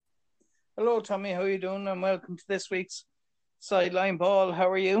Hello, Tommy. How are you doing? And welcome to this week's Sideline Ball.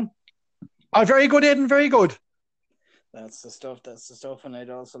 How are you? Very good, Aidan, very good. That's the stuff. That's the stuff. And I'd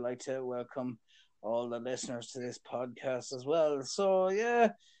also like to welcome all the listeners to this podcast as well. So yeah,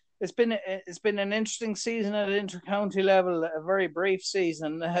 it's been an interesting season at intercounty level. A very brief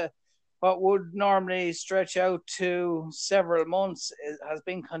season. What would normally stretch out to several months has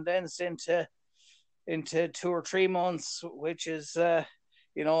been condensed into 2 or 3 months, which is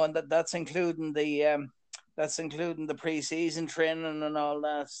and that's including the pre-season training and all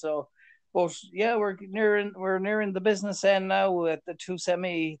that. So, but yeah, we're nearing the business end now with the two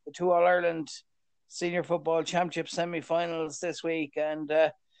All Ireland Senior Football Championship semi-finals this week, and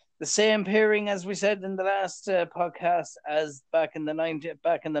the same pairing as we said in the last podcast as back in the 1920s,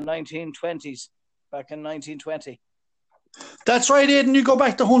 back in 1920. That's right, Aidan. You go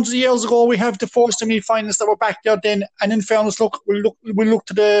back to hundreds of years ago. We have the four semi-finals that were back there then. And in fairness, we look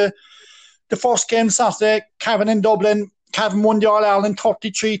to the first game Saturday. Cavan in Dublin. Cavan won the All Ireland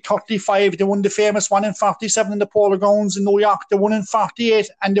 33-35. They won the famous one in 47 in the Polo Grounds in New York. They won in 48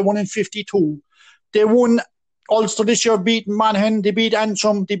 and they won in 52. They won Ulster this year, beat Monaghan, they beat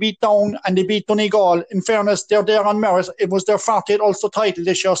Antrim, they beat Down, and they beat Donegal. In fairness, they're there on merit. It was their 48th Ulster title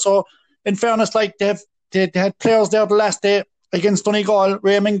this year. So, in fairness, like they had players there the last day against Donegal,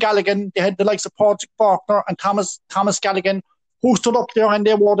 Raymond Galligan. They had the likes of Patrick Faulkner and Thomas Galligan, who stood up there and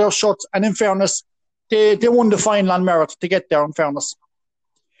they wore their shirts. And in fairness, they won the final on merit to get there, in fairness.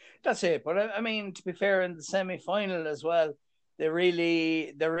 That's it. But I mean, to be fair, in the semi-final as well, they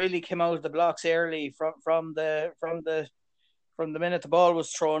really came out of the blocks early from the minute the ball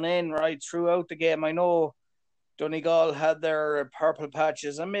was thrown in, right throughout the game. I know Donegal had their purple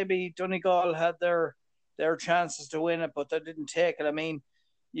patches, and maybe Donegal had their chances to win it, but they didn't take it. I mean,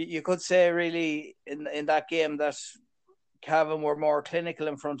 you could say really in that game that Cavan were more clinical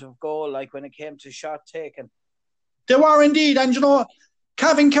in front of goal, like when it came to shot taking. They were indeed. And,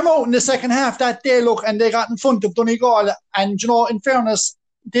 Cavan came out in the second half that day, look, and they got in front of Donegal. And, in fairness,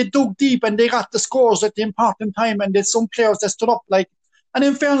 they dug deep and they got the scores at the important time. And there's some players that stood up, like, and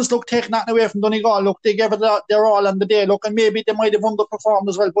in fairness, look, taking that away from Donegal, look, they gave it their all on the day, look, and maybe they might have underperformed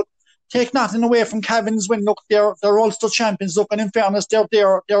as well. But take nothing away from Cavan's win, look, they're Ulster champions, look, and in fairness, they're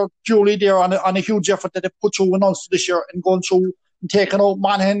purely there on a huge effort that they put through in Ulster this year and going through and taking out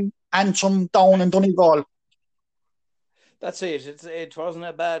Monaghan, Antrim, Down, and Donegal. That's it. It wasn't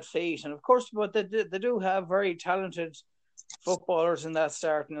a bad feat, and of course, but they do have very talented footballers in that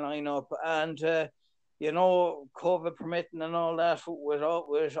starting lineup, and COVID permitting and all that, with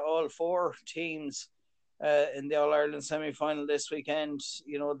all four teams in the All Ireland semi final this weekend,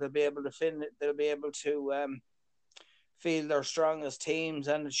 they'll be able to field their strongest teams,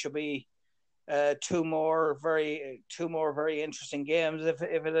 and it should be two more very interesting games. If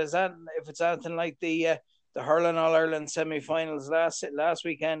it's anything like the hurling All Ireland semi-finals last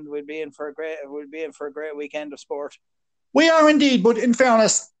weekend, we'll be in for a great weekend of sport. We are indeed, but in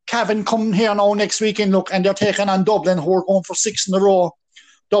fairness, Cavan come here now next weekend, look, and they're taking on Dublin, who are going for six in a row.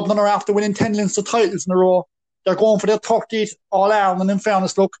 Dublin are after winning 10 Leinster titles in a row. They're going for their 30th All Ireland. In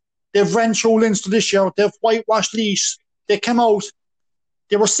fairness, look, they've ran through Leinster this year. They've whitewashed Laois. They came out.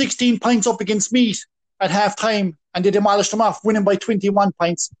 They were 16 points up against Meath at half time, and they demolished them off, winning by 21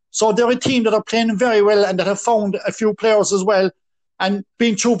 points. So they're a team that are playing very well and that have found a few players as well. And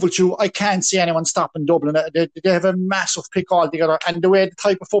being truthful to you, I can't see anyone stopping Dublin. They have a massive pick altogether, and the way the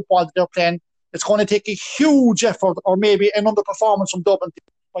type of football that they're playing, it's going to take a huge effort or maybe an underperformance from Dublin.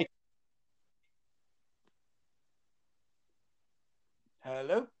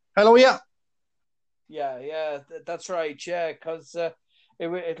 Hello. Hello, yeah. Yeah, that's right. Yeah, because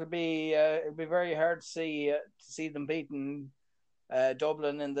it'll be very hard to see them beating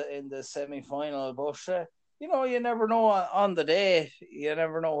Dublin in the semi final. But you never know on the day. You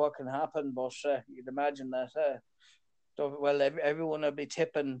never know what can happen. But you'd imagine that. Well, everyone will be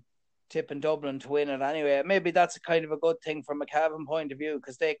tipping Dublin to win it anyway. Maybe that's a kind of a good thing from a Cavan point of view,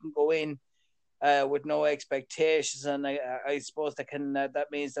 because they can go in with no expectations, and I suppose they can.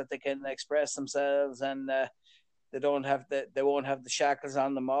 That means that they can express themselves, and they won't have the shackles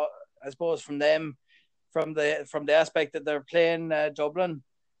on them. I suppose from them, from the aspect that they're playing Dublin,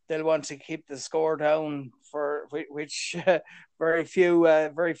 they'll want to keep the score down, for which very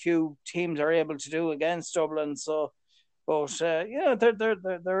few teams are able to do against Dublin. So, but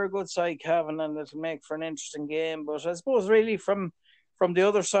they're a good side, Cavan, and it'll make for an interesting game. But I suppose really from the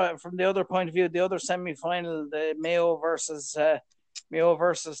other side, from the other point of view, the other semi final, the Mayo versus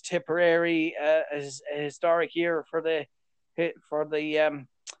Tipperary, is a historic year for the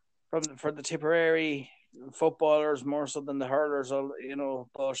Tipperary footballers, more so than the hurlers.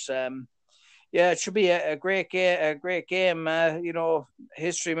 But Yeah, it should be a great game. A great game.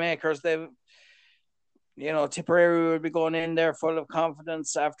 History makers. Tipperary will be going in there full of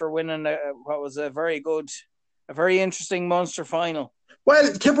confidence after winning what was a very interesting Munster final.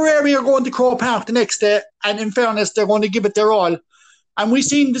 Well, Tipperary are going to Croke Park the next day, and in fairness, they're going to give it their all. And we've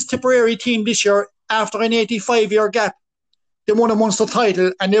seen this Tipperary team this year, after an 85-year gap, they won a Munster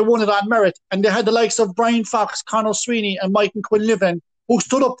title, and they won it on merit. And they had the likes of Brian Fox, Conor Sweeney, and Mike Quinlivan, who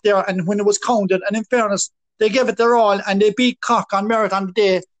stood up there and when it was counted. And in fairness, they gave it their all, and they beat Cork on merit on the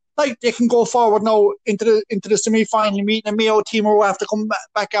day. Like, they can go forward now into the semi-final, meeting a Mayo team who have to come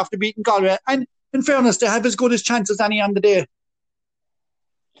back after beating Galway. And in fairness, they have as good as chances as any on the day.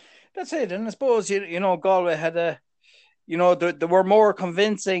 That's it. And I suppose Galway had they were more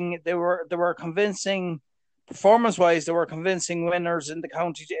convincing. They were convincing performance-wise. They were convincing winners in the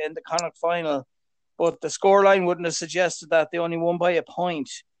Connacht final, but the scoreline wouldn't have suggested that. They only won by a point.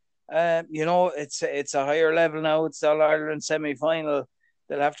 It's a higher level now. It's the All-Ireland semi-final.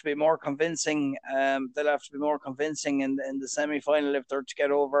 They'll have to be more convincing. They'll have to be more convincing in the semi-final if they're to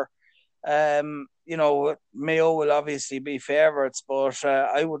get over. Mayo will obviously be favourites, but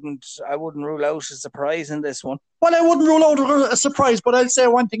I wouldn't rule out a surprise in this one. Well, I wouldn't rule out a surprise, but I'll say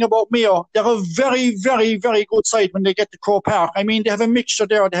one thing about Mayo. They're a very, very, very good side when they get to Croke Park. I mean, they have a mixture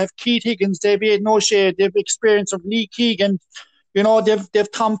there. They have Keith Higgins, they have Aidan O'Shea, they have experience of Lee Keegan,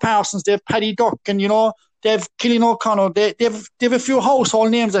 they've Tom Parsons, they have Paddy Durkin, they have Killian O'Connor, they have a few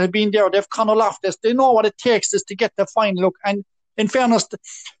household names that have been there. They have Conor Loftus. They know what it takes to get the final look. And in fairness,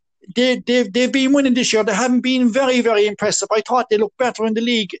 they've been winning this year. They haven't been very, very impressive. I thought they looked better in the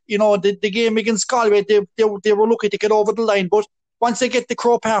league. The game against Galway, they were lucky to get over the line. But once they get to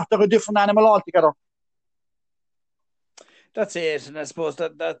Croke Park, they're a different animal altogether. That's it, and I suppose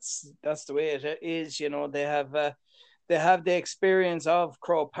that's the way it is. They have the experience of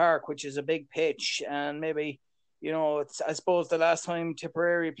Croke Park, which is a big pitch, and maybe I suppose the last time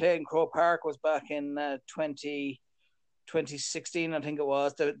Tipperary played in Croke Park was back in 2016, I think it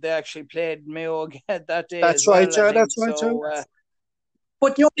was. They actually played Mayo again that day. That's right, well, that's right.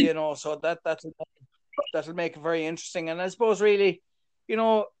 But so that'll make it very interesting. And I suppose really,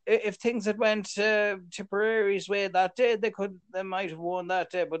 if things had went Tipperary's way that day, they might have won that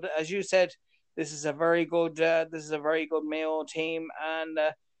day. But as you said, this is a very good Mayo team, and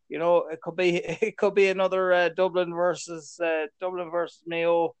it could be another Dublin versus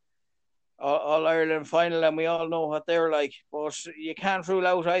Mayo All Ireland final, and we all know what they're like. But you can't rule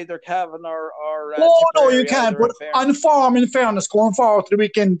out either Cavan or no, you can't. But on form, in fairness, going forward to the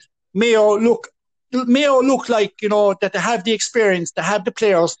weekend, Mayo look like that they have the experience, they have the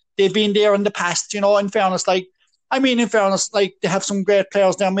players, they've been there in the past. In fairness, they have some great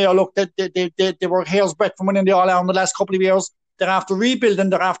players there. Mayo look that they were hair's breadth from winning the All Ireland the last couple of years. They're after rebuilding,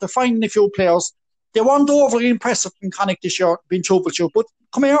 they're after finding a few players. They weren't overly impressive in Connacht this year, being truthful to you, but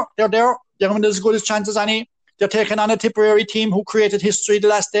come here, they're there. They're having as good as chances as any. They're taking on a Tipperary team who created history the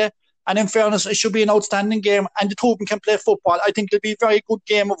last day. And in fairness, it should be an outstanding game. And the two of them can play football. I think it'll be a very good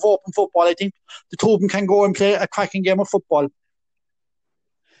game of open football. I think the two of them can go and play a cracking game of football.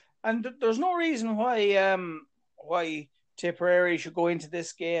 And there's no reason why Tipperary should go into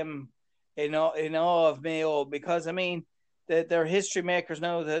this game in awe of Mayo, because I mean they're history makers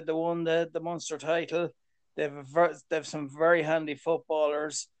now. They won the Munster title. They've some very handy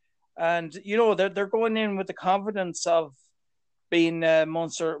footballers, and they're going in with the confidence of being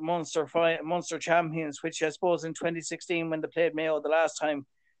Munster champions, which I suppose in 2016 when they played Mayo the last time,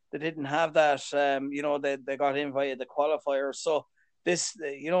 they didn't have that. They got in via the qualifiers. So this,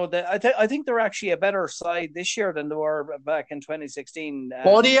 I think they're actually a better side this year than they were back in 2016.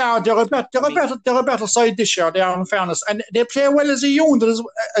 They are. They're a better side this year. They are, in fairness, and they play well as a unit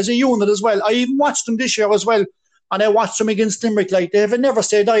as well. I even watched them this year as well. And I watched them against Limerick. Like, they have a never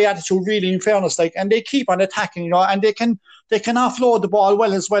say die attitude, really, in fairness. Like, and they keep on attacking, and they can offload the ball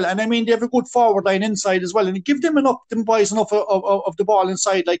well as well. And I mean, they have a good forward line inside as well. And give them boys enough of the ball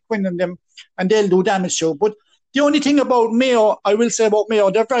inside, like Quinn and them, and they'll do damage to. But the only thing about Mayo, I will say about Mayo,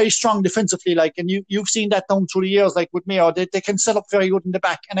 they're very strong defensively. Like, and you've seen that down through the years. Like with Mayo, they can set up very good in the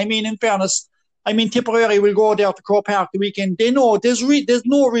back. And I mean, in fairness, Tipperary will go there to Croke Park the weekend. They know there's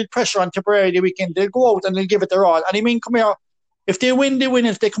no real pressure on Tipperary the weekend. They'll go out and they'll give it their all. And I mean, come here, if they win, they win.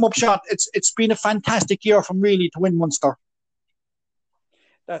 If they come up short, it's been a fantastic year from really to win Munster.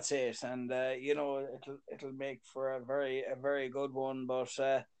 That's it, and it'll make for a very good one. But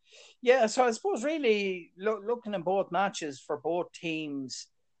so I suppose really looking at both matches for both teams,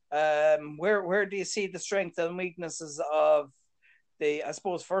 where do you see the strengths and weaknesses of I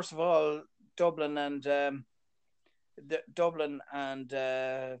suppose first of all, Dublin and Dublin and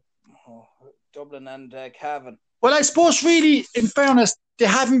Cavan. Well, I suppose really, in fairness, there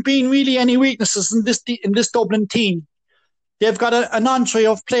haven't been really any weaknesses in this Dublin team. They've got an entree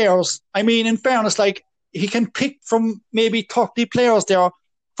of players. I mean, in fairness, like he can pick from maybe 30 players there,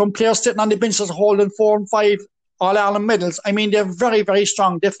 from players sitting on the benches holding 4 and 5 All-Ireland medals. I mean, they're very, very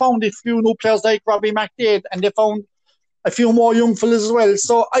strong. They found a few new players like Robbie McDade, and they found a few more young fellas as well.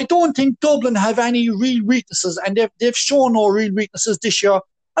 So I don't think Dublin have any real weaknesses, and they've shown no real weaknesses this year.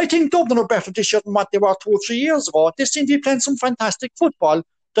 I think Dublin are better this year than what they were 2 or 3 years ago. They seem to be playing some fantastic football.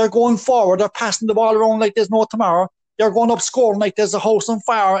 They're going forward. They're passing the ball around like there's no tomorrow. They're going up scoring like there's a house on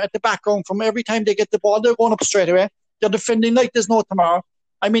fire at the background. From every time they get the ball, they're going up straight away. They're defending like there's no tomorrow.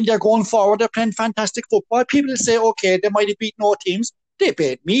 I mean, they're going forward. They're playing fantastic football. People say, okay, they might have beaten no teams. They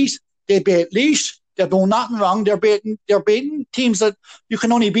beat Meath. They beat Laois. They're doing nothing wrong. They're beating teams that you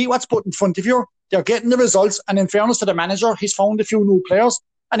can only beat what's put in front of you. They're getting the results. And in fairness to the manager, he's found a few new players.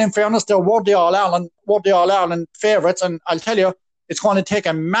 And in fairness, they're worthy All-Ireland favourites. And I'll tell you, it's going to take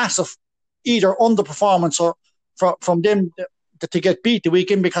a massive either underperformance or from them to get beat the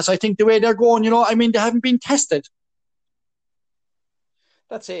weekend, because I think the way they're going, I mean, they haven't been tested.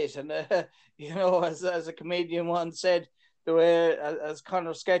 That's it. And, as a comedian once said, the way, as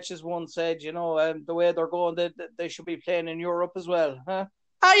Conor Sketches once said, the way they're going, they should be playing in Europe as well. Huh?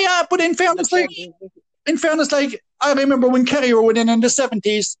 Yeah, but in fairness, I remember when Kerry were winning in the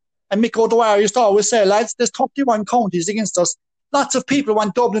 70s, and Mick O'Dwyer used to always say, lads, there's 31 counties against us. Lots of people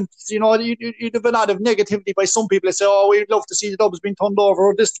want Dublin. You'd have a lot of negativity by some people that say, oh, we'd love to see the Dubs being turned over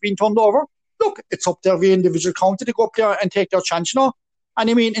or this being turned over. Look, it's up to every individual county to go up there and take their chance, And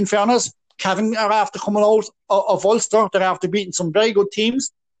I mean, in fairness, Cavan are after coming out of Ulster. They're after beating some very good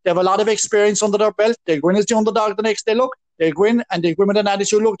teams. They have a lot of experience under their belt. They go in as the underdog the next day. Look, they go in and they go in with an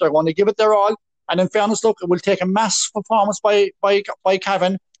attitude. Look, they're going to give it their all. And in fairness, look, it will take a massive performance by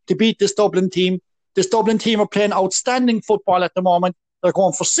Cavan to beat this Dublin team. This Dublin team are playing outstanding football at the moment. They're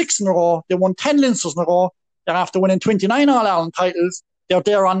going for 6 in a row. They won 10 Leinsters in a row. They're after winning 29 All-Ireland titles. They're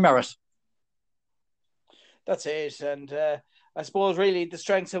there on merit. That's it. And I suppose really the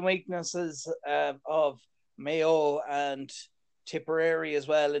strengths and weaknesses of Mayo and Tipperary as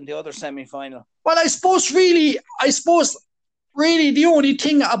well in the other semi-final. Well, I suppose really the only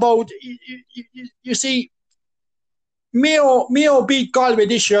thing about, you see, Mayo beat Galway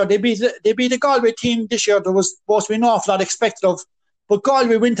this year. They beat the Galway team this year. There was supposed to be an awful lot expected of, but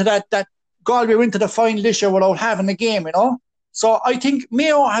Galway went to the final this year without having a game, So I think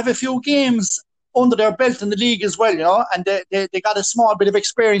Mayo have a few games under their belt in the league as well, and they got a small bit of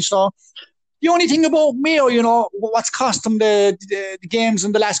experience. So the only thing about Mayo, what's cost them the games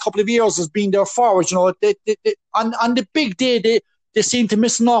in the last couple of years has been their forwards. On the big day they seem to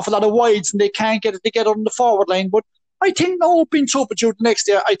miss an awful lot of wides and they can't get it together on the forward line, but I think now being Choppertude next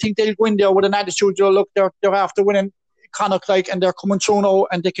year, I think they'll go in there with an attitude. Look, they're after winning Connacht, and they're coming through now,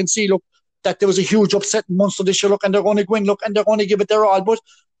 and they can see, look, that there was a huge upset in Munster this year, and they're going to win, and they're going to give it their all. But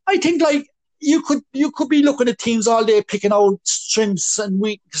I think, you could be looking at teams all day picking out strengths and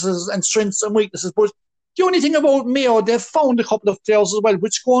weaknesses, but the only thing about Mayo, they've found a couple of players as well,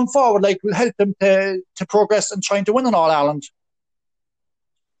 which going forward, will help them to progress and trying to win an All-Ireland.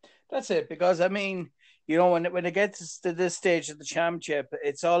 That's it, because I mean, when it gets to this stage of the championship,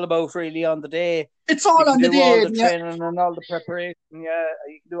 it's all about really on the day. It's all on the day. All the training and all the preparation. Yeah,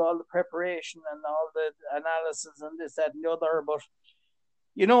 you can do all the preparation and all the analysis and this, that, and the other. But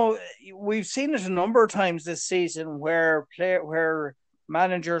we've seen it a number of times this season where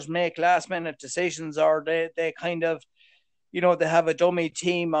managers make last-minute decisions, or they kind of, they have a dummy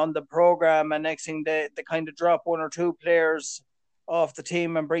team on the program, and next thing they kind of drop 1 or 2 players off the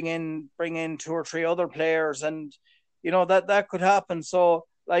team and bring in 2 or 3 other players, and that could happen. So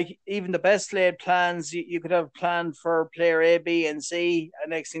even the best laid plans, you could have planned for player A, B, and C,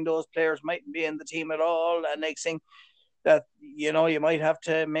 and next thing those players mightn't be in the team at all, and next thing that you might have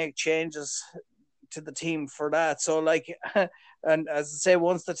to make changes to the team for that. So and as I say,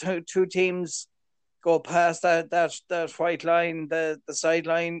 once the two teams go past that white line, the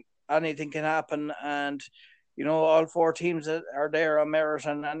sideline, anything can happen, and all 4 teams are there on merit,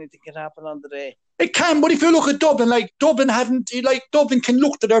 and anything can happen on the day. It can, but if you look at Dublin, Dublin can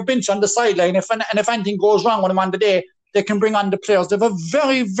look to their bench on the sideline, if anything goes wrong with them on the day, they can bring on the players. They have a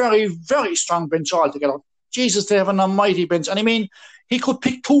very, very, very strong bench altogether. Jesus, they have an almighty bench. And I mean, he could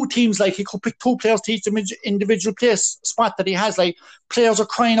pick 2 teams, he could pick 2 players to each individual place spot that he has. Players are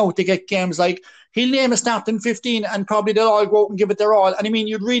crying out to get games. He'll name a starting 15 and probably they'll all go out and give it their all. And I mean,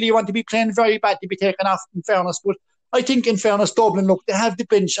 you'd really want to be playing very bad to be taken off, in fairness. But I think, in fairness, Dublin, look, they have the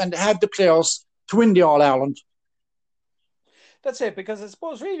bench and they have the players to win the All-Ireland. That's it, because I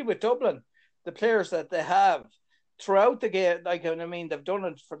suppose really with Dublin, the players that they have throughout the game, like I mean, they've done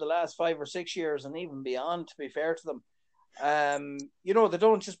it for the last 5 or 6 years and even beyond. To be fair to them, they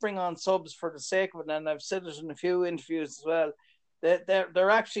don't just bring on subs for the sake of it. And I've said it in a few interviews as well. They're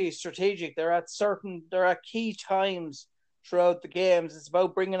actually strategic. They're at key times throughout the games. It's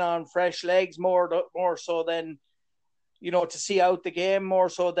about bringing on fresh legs more so than to see out the game, more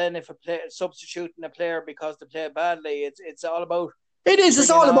so than if substituting a player because they play badly. It's all about it is. It's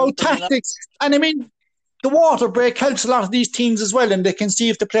all about tactics, and I mean, the water break helps a lot of these teams as well, and they can see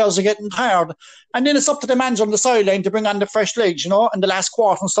if the players are getting tired. And then it's up to the manager on the sideline to bring on the fresh legs, in the last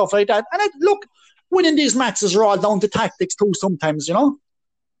quarter and stuff like that. And look, winning these matches are all down to tactics too sometimes,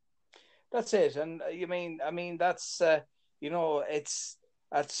 That's it. And that's, it's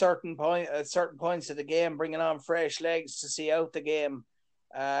at certain points of the game, bringing on fresh legs to see out the game.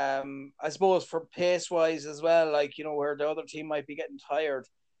 I suppose for pace-wise as well, where the other team might be getting tired,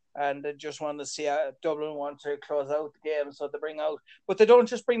 and they just want to see Dublin want to close out the game, so they bring out. But they don't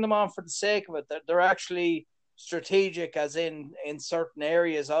just bring them on for the sake of it. They're actually strategic, as in certain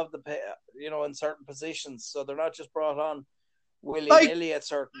areas of in certain positions. So they're not just brought on willy-nilly at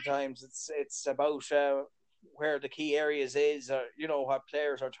certain times. It's about where the key areas is, or what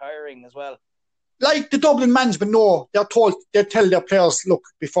players are tiring as well. Like the Dublin management know, they tell their players, look,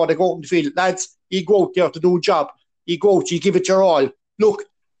 before they go out in the field, lads, you go out there to do a job. You go out, you give it your all. Look,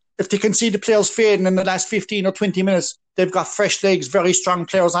 if they can see the players fading in the last 15 or 20 minutes, they've got fresh legs, very strong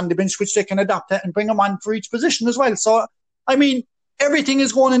players on the bench, which they can adapt to and bring them on for each position as well. So, I mean, everything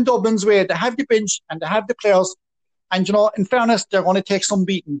is going in Dublin's way. They have the bench and they have the players. And, in fairness, they're going to take some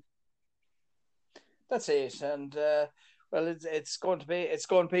beating. That's it. And, it's going to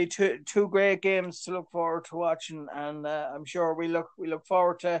be two great games to look forward to watching. And I'm sure we look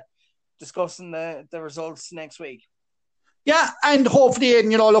forward to discussing the results next week. Yeah, and hopefully,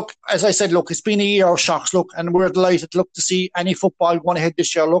 Aidan, look, as I said, look, it's been a year of shocks, look, and we're delighted, to see any football going ahead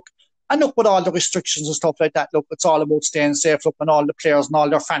this year, look. And look, with all the restrictions and stuff like that, look, it's all about staying safe, look, and all the players and all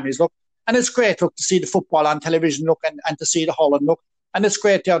their families, look. And it's great, look, to see the football on television, look, and to see the Holland, look. And it's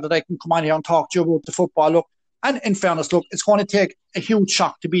great there that I can come on here and talk to you about the football, look. And in fairness, look, it's going to take a huge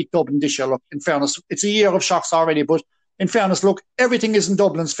shock to beat Dublin this year, look. In fairness, it's a year of shocks already, but in fairness, look, everything is in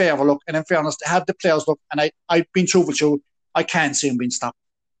Dublin's favour, look. And in fairness, to have the players, look, and I've been through with you, I can't see him being stopped.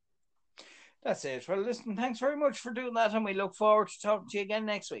 That's it. Well, listen, thanks very much for doing that, and we look forward to talking to you again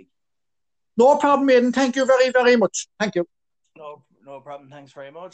next week. No problem, Aidan. Thank you very, very much. Thank you. No problem. Thanks very much.